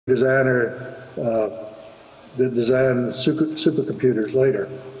designer that designed supercomputers later.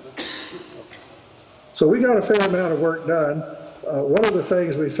 So we got a fair amount of work done. One of the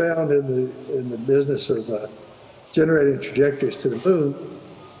things we found in the business of generating trajectories to the moon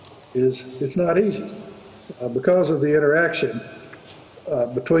is it's not easy because of the interaction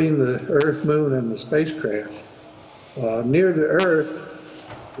between the Earth, Moon, and the spacecraft. Near the Earth,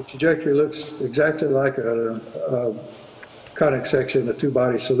 the trajectory looks exactly like a conic section, a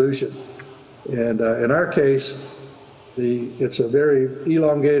two-body solution. And in our case, it's a very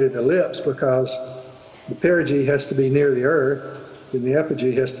elongated ellipse because the perigee has to be near the Earth and the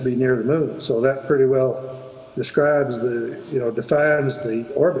apogee has to be near the Moon. So that pretty well describes defines the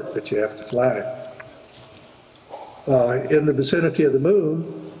orbit that you have to fly. In the vicinity of the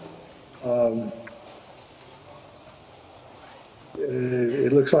Moon,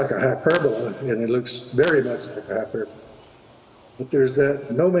 it looks like a hyperbola, and it looks very much like a hyperbola. But there's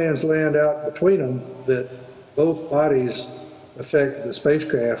that no man's land out between them that both bodies affect the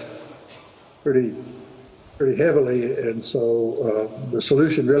spacecraft pretty heavily, and so the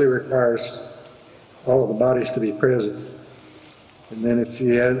solution really requires all of the bodies to be present. And then if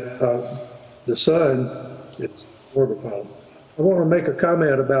you add the sun, it's more of a problem. I want to make a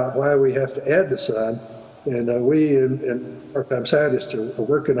comment about why we have to add the sun, and we and part-time scientists are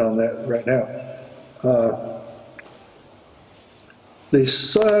working on that right now. The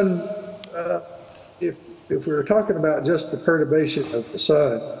sun, if we were talking about just the perturbation of the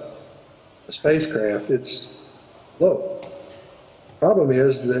sun, the spacecraft, it's low. The problem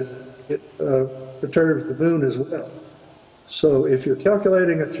is that it perturbs the moon as well. So if you're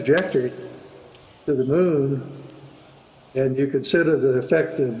calculating a trajectory to the moon and you consider the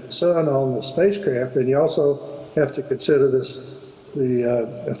effect of the sun on the spacecraft, then you also have to consider the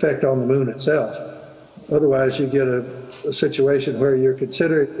effect on the moon itself. Otherwise, you get a situation where you're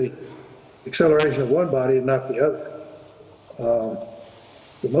considering the acceleration of one body and not the other.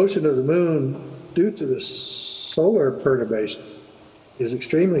 The motion of the moon, due to the solar perturbation, is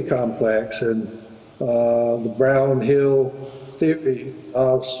extremely complex, and the Brown-Hill theory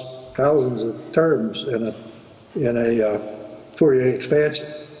involves thousands of terms in a Fourier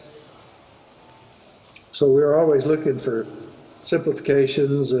expansion. So we're always looking for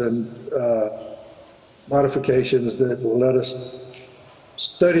simplifications and modifications that will let us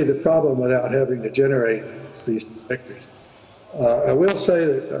study the problem without having to generate these vectors. I will say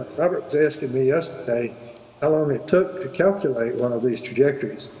that Robert was asking me yesterday how long it took to calculate one of these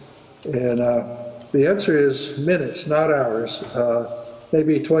trajectories. And the answer is minutes, not hours,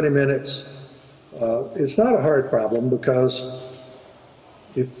 maybe 20 minutes. It's not a hard problem because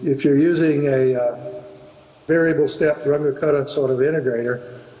if you're using a variable step Runge-Kutta sort of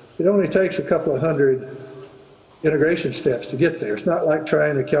integrator, it only takes a couple of hundred integration steps to get there. It's not like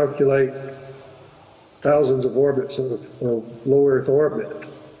trying to calculate thousands of orbits of low Earth orbit.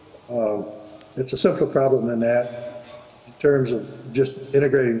 It's a simpler problem than that in terms of just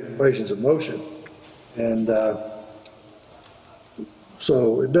integrating equations of motion. And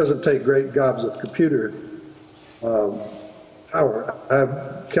so it doesn't take great gobs of computer power.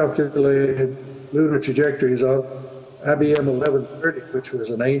 I've calculated lunar trajectories on IBM 1130, which was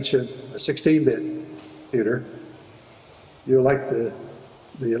an ancient 16-bit computer. You'll like the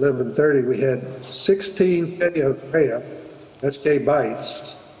 1130, we had 16K of RAM, that's K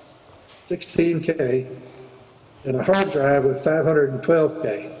bytes, 16K, and a hard drive with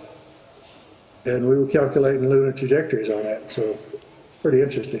 512K. And we were calculating lunar trajectories on that, so pretty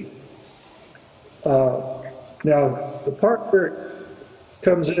interesting. Now, the part where it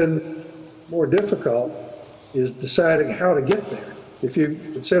comes in more difficult is deciding how to get there. If you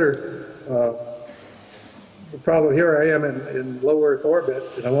consider the problem, here I am in low Earth orbit,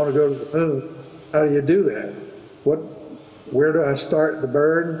 and I want to go to the moon, how do you do that? Where do I start the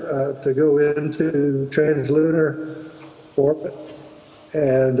burn to go into translunar orbit?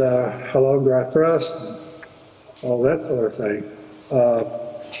 And how long do I thrust? All that sort of thing.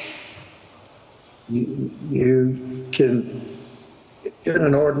 You can, in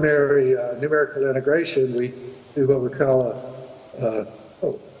an ordinary numerical integration, we do what we call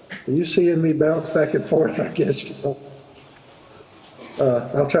are you seeing me bounce back and forth? I guess.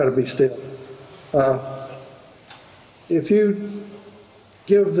 I'll try to be still. If you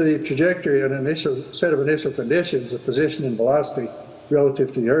give the trajectory an initial set of initial conditions, a position and velocity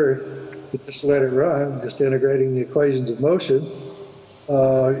relative to the Earth, you just let it run, just integrating the equations of motion,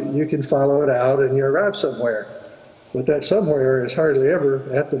 you can follow it out and you arrive somewhere. But that somewhere is hardly ever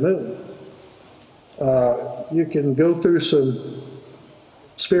at the moon. You can go through some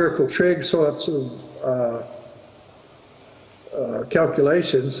spherical trig sorts of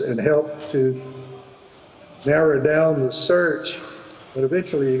calculations and help to narrow down the search, but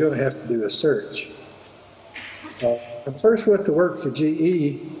eventually you're going to have to do a search. I first went to work for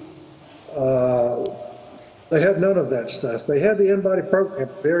GE. They had none of that stuff. They had the in-body program,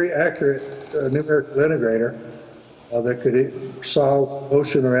 very accurate numerical integrator that could solve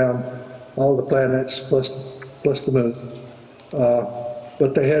motion around all the planets plus the moon.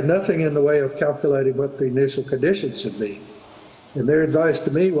 But they had nothing in the way of calculating what the initial conditions should be. And their advice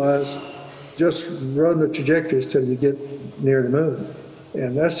to me was, just run the trajectories till you get near the moon.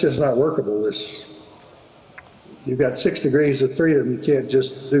 And that's just not workable. You've got 6 degrees of freedom. You can't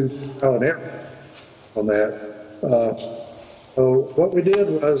just do trial and error on that. So what we did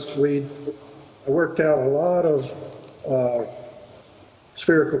was I worked out a lot of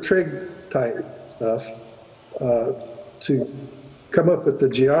spherical trig type stuff to come up with the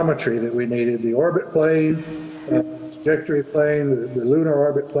geometry that we needed, the orbit plane, trajectory plane, the lunar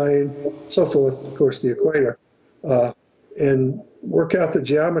orbit plane, so forth, of course, the equator, and work out the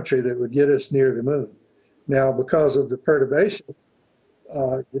geometry that would get us near the moon. Now, because of the perturbation,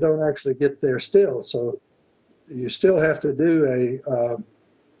 you don't actually get there still, so you still have to do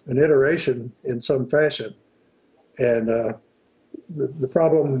an iteration in some fashion. And the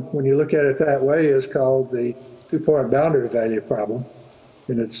problem, when you look at it that way, is called the two-point boundary value problem,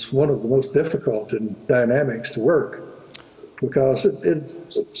 and it's one of the most difficult in dynamics to work, because it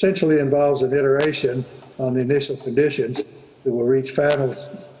essentially involves an iteration on the initial conditions that will reach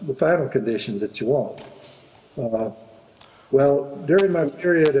the final condition that you want. Well, during my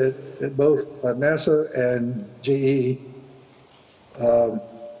period at both NASA and GE,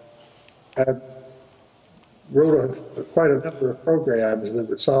 I wrote quite a number of programs that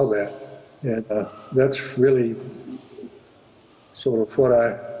would solve that, and that's really sort of what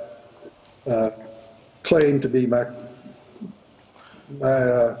I claim to be my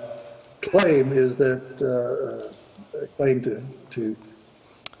claim is that claim to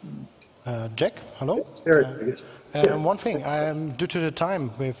Jack, hello. One thing, due to the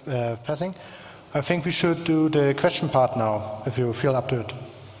time we're passing, I think we should do the question part now, if you feel up to it.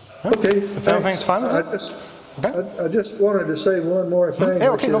 Huh? Okay. If everything's fine with it? I just wanted to say one more thing. Yeah,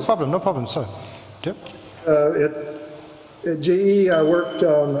 okay, no problem, sorry. Yep. At GE, I worked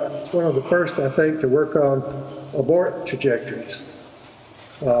on, one of the first, I think, to work on abort trajectories.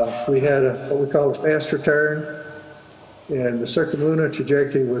 We had what we call a fast return, and the circumlunar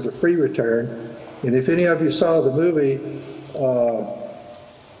trajectory was a free return. And if any of you saw the movie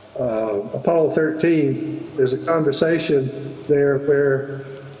Apollo 13, there's a conversation there where,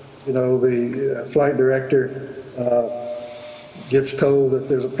 you know, the flight director gets told that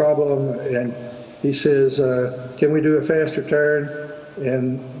there's a problem, and he says, can we do a fast return?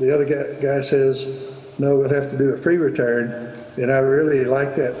 And the other guy says, no, we'll have to do a free return. And I really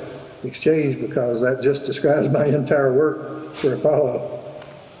like that exchange because that just describes my entire work for Apollo.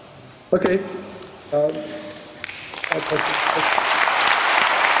 Okay.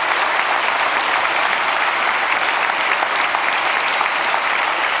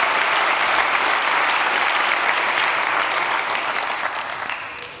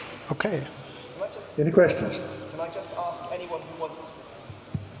 Okay. Any questions? Can I just ask anyone who wants?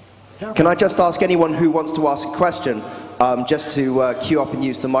 Can I just ask anyone who wants to ask a question, just to queue up and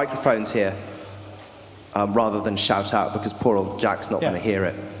use the microphones here, rather than shout out, because poor old Jack's not going to hear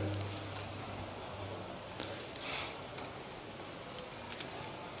it.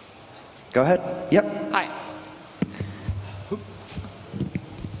 Go ahead. Yep. Hi.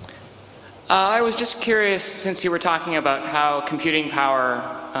 I was just curious, since you were talking about how computing power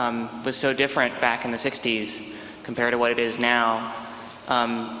was so different back in the 60s compared to what it is now,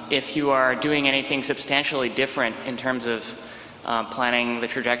 if you are doing anything substantially different in terms of planning the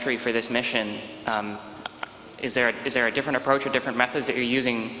trajectory for this mission, is there a different approach or different methods that you're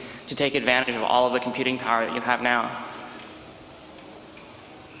using to take advantage of all of the computing power that you have now?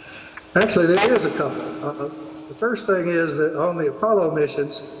 Actually, there is a couple. The first thing is that on the Apollo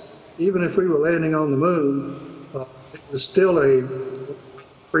missions, even if we were landing on the moon, it was still a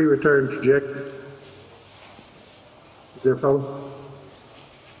free return trajectory. Is there a problem?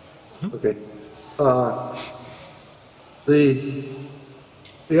 Okay. The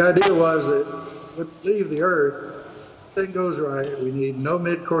idea was that when we leave the Earth, everything goes right. We need no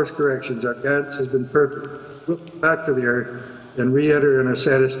mid-course corrections. Our guidance has been perfect. We'll go back to the Earth and re-enter in a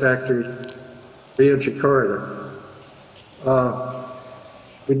satisfactory re-entry corridor.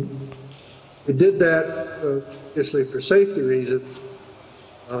 We did that obviously for safety reasons,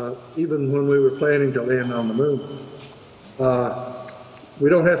 even when we were planning to land on the moon. We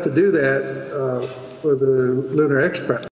don't have to do that for the Lunar X PRIZE.